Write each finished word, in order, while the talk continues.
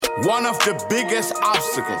One of the biggest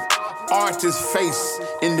obstacles artists face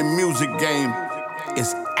in the music game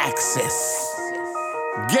is access.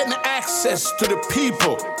 Getting access to the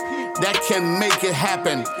people that can make it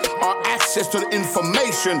happen, or access to the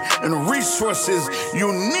information and resources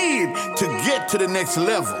you need to get to the next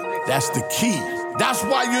level. That's the key. That's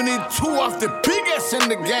why you need two of the biggest in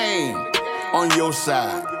the game on your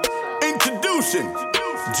side. Introducing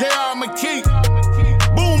J.R. McKee,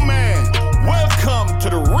 Boom Man. Welcome to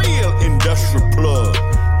the real industrial plug.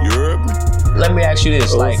 You heard me? Let me ask you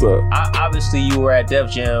this. What's up? Obviously you were at Def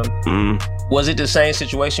Jam. Mm-hmm. Was it the same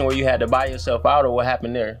situation where you had to buy yourself out, or what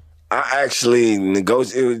happened there? I actually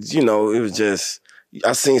negotiated. It was just,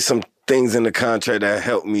 I seen some things in the contract that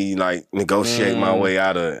helped me like negotiate my way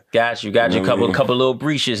out of it. Got you. Couple little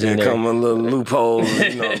breaches in there. Couple of little loopholes,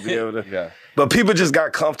 be able to. Yeah. But people just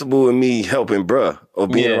got comfortable with me helping bruh or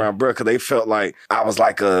being around bruh because they felt like I was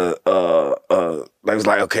like they was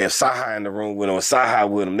like, okay, if Cyhi in the room with him, or Cyhi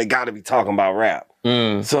with him, they got to be talking about rap.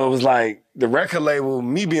 So it was like the record label,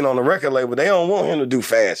 me being on the record label, they don't want him to do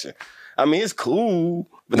fashion. I mean, it's cool,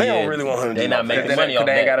 but they don't really want him to do They not making They money off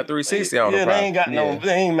that. They ain't got a 360 on them. They ain't got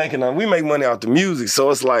they ain't making none. We make money off the music.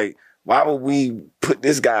 So it's like, why would we put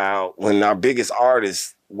this guy out when our biggest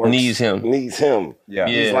artist needs him? Yeah.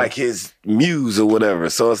 He's like his muse or whatever.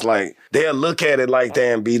 So it's like, they'll look at it like that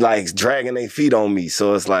and be like dragging their feet on me.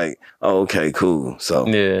 So it's like, oh, okay, cool. So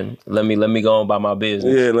let me go on by my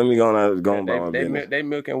business. Yeah, let me go on by my business. They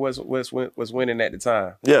milking was winning at the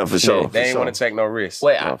time. Yeah, for sure. They ain't want to take no risks.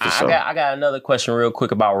 Wait, I got another question real quick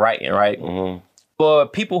about writing, right? Mm-hmm. For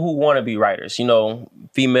people who want to be writers,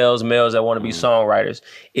 females, males that want to be songwriters,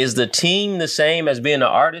 is the team the same as being an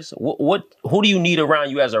artist? Who do you need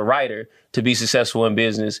around you as a writer to be successful in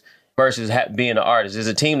business versus being an artist? Is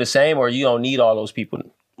the team the same, or you don't need all those people?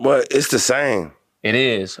 Well, it's the same. It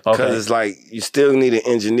is. Okay. Because it's like, you still need an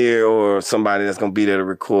engineer or somebody that's going to be there to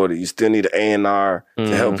record it. You still need an A&R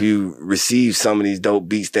to help you receive some of these dope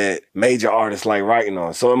beats that major artists like writing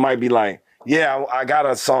on. So it might be like, yeah, I got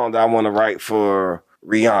a song that I want to write for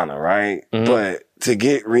Rihanna, right? But to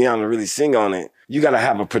get Rihanna to really sing on it, you got to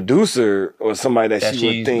have a producer or somebody that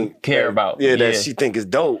she would think care about. Yeah, that she think is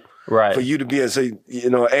dope. Right. For you to be able to,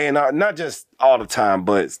 A&R, not just all the time,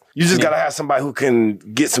 but you just got to have somebody who can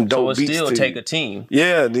get some dope beats. So it still take a team.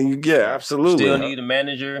 Yeah, absolutely. Still need a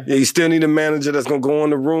manager. Yeah, you still need a manager that's going to go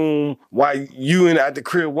in the room while you at the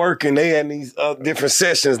crib working. They had these different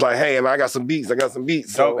sessions like, hey, I got some beats.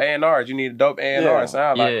 Dope A&Rs. You need a dope A&R.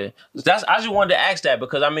 Sound like. I just wanted to ask that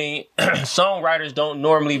because, songwriters don't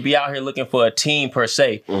normally be out here looking for a team per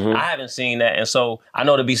se. I haven't seen that. And so I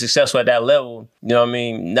know to be successful at that level, now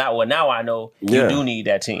I know you do need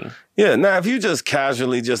that team. Yeah, now if you just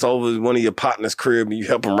casually just over one of your partner's crib and you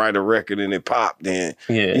help them write a record and it popped, then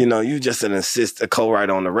you just a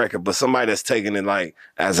co-writer on the record. But somebody that's taking it like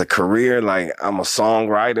as a career, like I'm a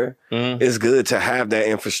songwriter, it's good to have that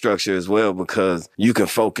infrastructure as well because you can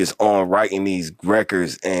focus on writing these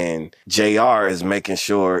records and JR is making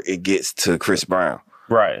sure it gets to Chris Brown.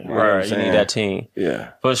 Right. You need that team.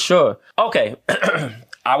 Yeah. For sure. Okay.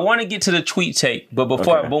 I want to get to the tweet tape, but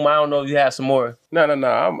before Boom, I don't know if you have some more. No.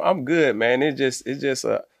 I'm good, man. It's just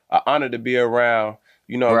a honor to be around.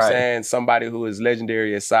 You know what I'm saying? Somebody who is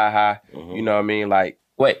legendary as Cyhi. You know what I mean? Like,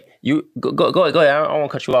 wait, you go ahead. I don't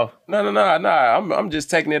want to cut you off. No. I'm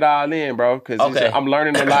just taking it all in, bro. Because I'm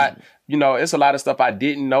learning a lot. It's a lot of stuff I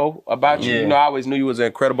didn't know about you. I always knew you was an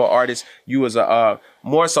incredible artist. You was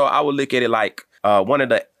more so I would look at it like one of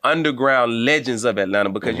the underground legends of Atlanta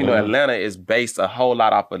because, Atlanta is based a whole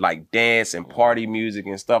lot off of like dance and party music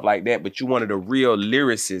and stuff like that. But you one of the real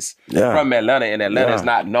lyricists from Atlanta, and Atlanta is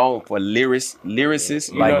not known for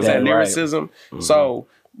lyricists, you know what I'm saying? Lyricism. So,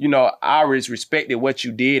 I always respected what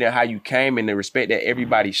you did and how you came and the respect that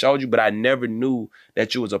everybody showed you, but I never knew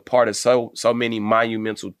that you was a part of so many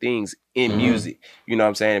monumental things in music. You know what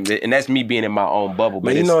I'm saying? And that's me being in my own bubble.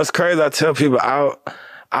 But it's crazy. I tell people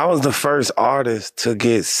I was the first artist to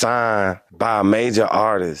get signed by a major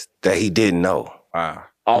artist that he didn't know. Wow.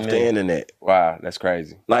 Off the internet. Wow, that's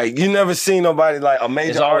crazy. Like, you never seen nobody like a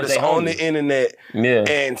major artist on the internet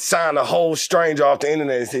and sign a whole stranger off the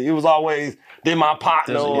internet and say, it was always, they're my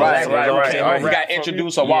partner. Right. He got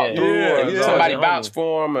introduced or walked through or somebody vouched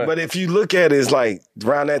for him. But if you look at it, it's like,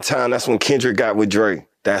 around that time, that's when Kendrick got with Dre.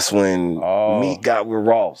 That's when Meek got with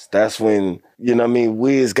Ross. That's when,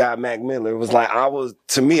 Wiz got Mac Miller. It was like,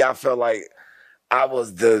 I felt like I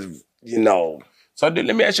was the, So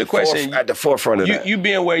let me ask you a question. At the forefront of that. You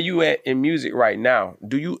being where you at in music right now,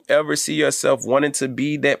 do you ever see yourself wanting to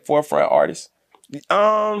be that forefront artist?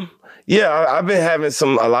 Yeah, I've been having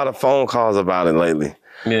a lot of phone calls about it lately.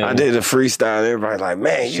 I did a freestyle. Everybody like,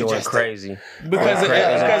 man, you just crazy. Because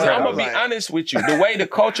I'm gonna be honest with you, the way the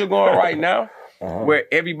culture going right now, where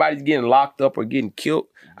everybody's getting locked up or getting killed,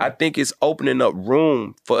 I think it's opening up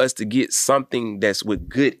room for us to get something that's with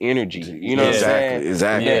good energy. You know what I'm saying?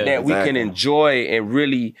 Exactly. That we can enjoy and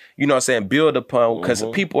really, you know what I'm saying, build upon, because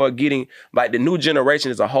people are getting, like, the new generation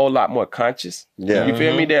is a whole lot more conscious. Yeah. You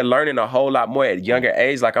feel me? They're learning a whole lot more at younger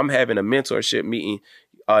age. Like, I'm having a mentorship meeting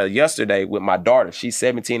yesterday with my daughter. She's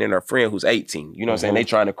 17 and her friend who's 18. You know what I'm saying? They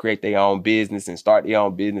trying to create their own business and start their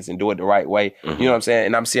own business and do it the right way. You know what I'm saying?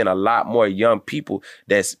 And I'm seeing a lot more young people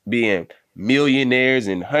that's being millionaires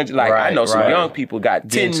and hundreds. Like, I know some young people got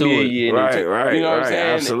 10 million. You know what I'm saying?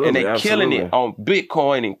 Absolutely, and they killing it on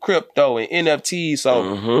Bitcoin and crypto and NFTs.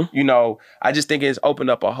 So, you know, I just think it's opened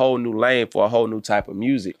up a whole new lane for a whole new type of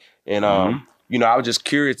music. And, you know, I was just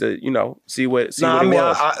curious to, you know, see what it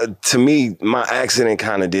was. To me, my accident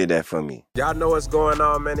kind of did that for me. Y'all know what's going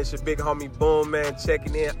on, man. It's your big homie Boom, man,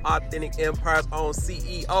 checking in. Authentic Empire's own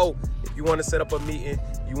CEO. If you want to set up a meeting,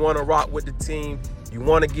 you want to rock with the team, you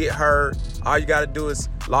want to get heard, all you got to do is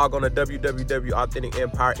log on to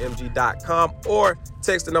www.authenticempiremg.com or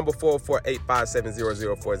text the number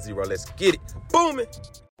 404-857-0040. Let's get it. Booming.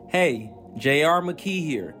 Hey, JR McKee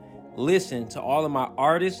here. Listen, to all of my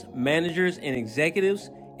artists, managers, and executives,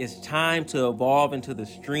 it's time to evolve into the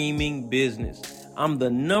streaming business. I'm the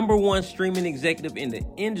 #1 streaming executive in the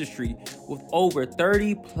industry with over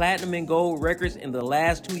 30 platinum and gold records in the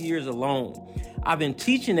last 2 years alone. I've been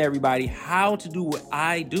teaching everybody how to do what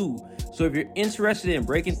I do. So if you're interested in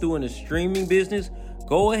breaking through in the streaming business,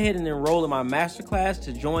 go ahead and enroll in my masterclass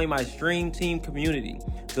to join my Stream Team community.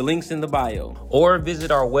 The link's in the bio. Or visit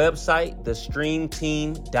our website,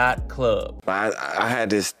 thestreamteam.club. I had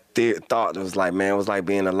this thought that was like, man, it was like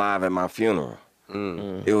being alive at my funeral.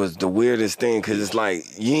 It was the weirdest thing, because it's like,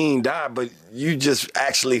 you ain't died, but you just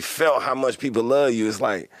actually felt how much people love you. It's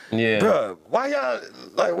like, bruh, why y'all,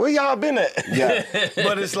 like, where y'all been at?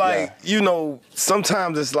 But it's like, you know,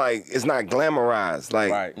 sometimes it's like, it's not glamorized.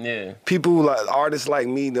 Like, people, like artists like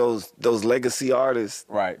me, those legacy artists,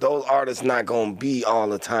 those artists not gonna be all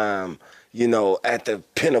the time, you know, at the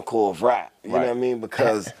pinnacle of rap. You know what I mean?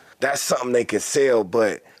 Because that's something they can sell.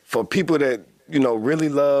 But for people that, you know, really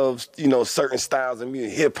loves, you know, certain styles of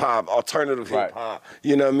music, hip hop, alternative hip hop,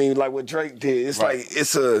 you know what I mean? Like what Drake did. It's like,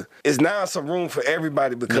 it's now some room for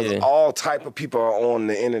everybody, because all type of people are on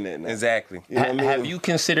the internet now. Exactly. You know what I mean? Have you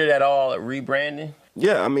considered at all rebranding?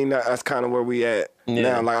 Yeah, I mean, that's kind of where we at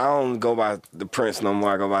now. Like, I don't go by the Prince no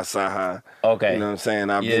more. I go by Cyhi. Okay. You know what I'm saying?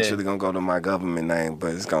 I'm eventually going to go to my government name,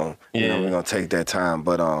 but it's going to, you know, we're going to take that time.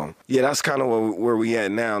 But, yeah, that's kind of where we at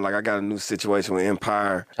now. Like, I got a new situation with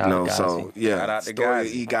Empire, you know, so, yeah. Shout out to Story of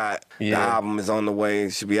E.G.O.T. The album is on the way.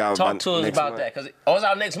 It should be out Talk to us about that, because it's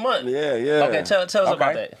out next month. Yeah, yeah. Okay, tell us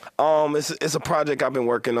about that. It's a project I've been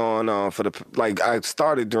working on for the, like, I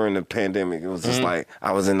started during the pandemic. It was just like,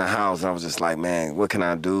 I was in the house and I was just like, man, what can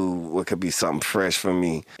I do? What could be something fresh for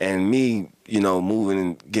me? And me, you know, moving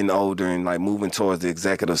and getting older and like moving towards the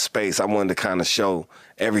executive space, I wanted to kind of show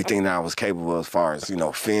everything that I was capable of, as far as, you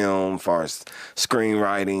know, film, as far as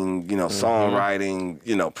screenwriting, you know, songwriting,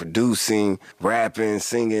 you know, producing, rapping,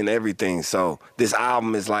 singing, everything. So this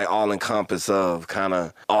album is like all encompass of kind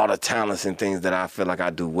of all the talents and things that I feel like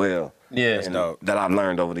I do well. Yeah, and that I've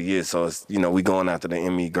learned over the years. So it's, you know, we going after the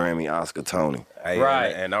Emmy, Grammy, Oscar, Tony.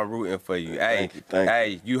 Hey, and I'm rooting for you. Hey,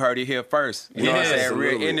 Thank you. You heard it here first. You know what I'm saying?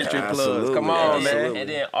 Real industry plugs. Come on, man. And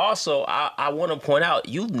then also, I want to point out,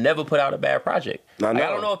 you've never put out a bad project. I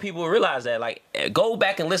don't know if people realize that. Like, go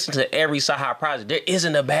back and listen to every Cyhi project. There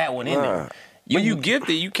isn't a bad one in there. When you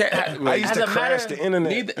gifted, you can't. I used to crash the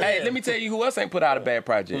internet. Hey, let me tell you who else ain't put out a bad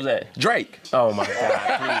project. Who's that? Drake. Oh my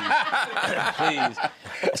God, please.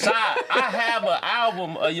 Cyhi, I have an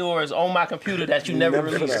album of yours on my computer that you never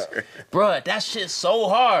released. Bruh, that shit's so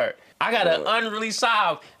hard. I got an unreleased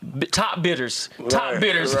Cyhi, top bidders. Right.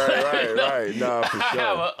 Nah, for sure. I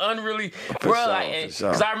have an unreleased, bro.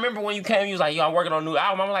 Because I remember when you came, you was like, yo, I'm working on a new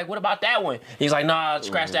album. I'm like, what about that one? He's like, nah,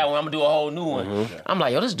 scratch that one. I'm gonna do a whole new one. I'm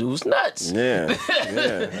like, yo, this dude's nuts. Yeah.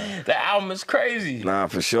 The album is crazy. Nah,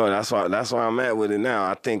 for sure. That's why I'm at with it now.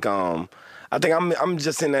 I think I'm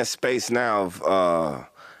just in that space now of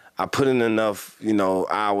I put in enough, you know,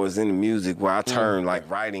 hours in the music where I turn like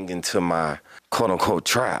writing into my quote unquote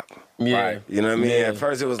trap. Yeah. Right. You know what I mean? Yeah. At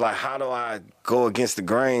first it was like, how do I go against the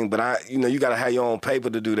grain? But you know, you gotta have your own paper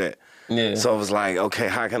to do that. Yeah. So it was like, okay,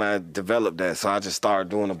 how can I develop that? So I just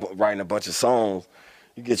started writing a bunch of songs.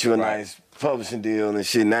 You get you a nice publishing deal and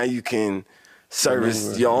shit. Now you can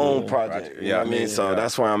service your own project. You know what I mean? So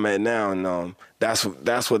that's where I'm at now, and that's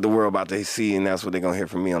what the world about to see, and that's what they're gonna hear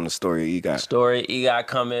from me on the story of E.G.O.T. Story E.G.O.T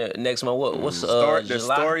coming next month. What's the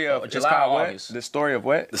July? Story of July, August. The story of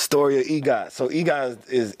what? The story of E.G.O.T. So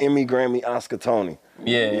E.G.O.T is Emmy, Grammy, Oscar, Tony.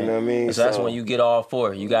 Yeah, you know what I mean. So that's when you get all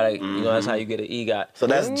four. You gotta, you know, that's how you get an E.G.O.T. So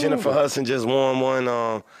that's Jennifer Hudson just won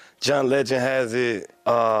one. John Legend has it.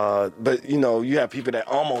 But you know, you have people that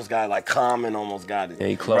almost got it, like Common almost got it. Yeah,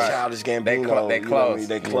 he close. Childish Gambino. They close.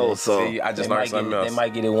 They close. Yeah. So see, I just learned something else. They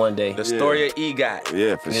might get it one day. The story of E.G.O.T.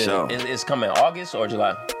 Yeah, for sure. It's coming August or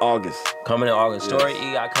July? August. Coming in August. Story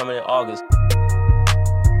E.G.O.T coming in August.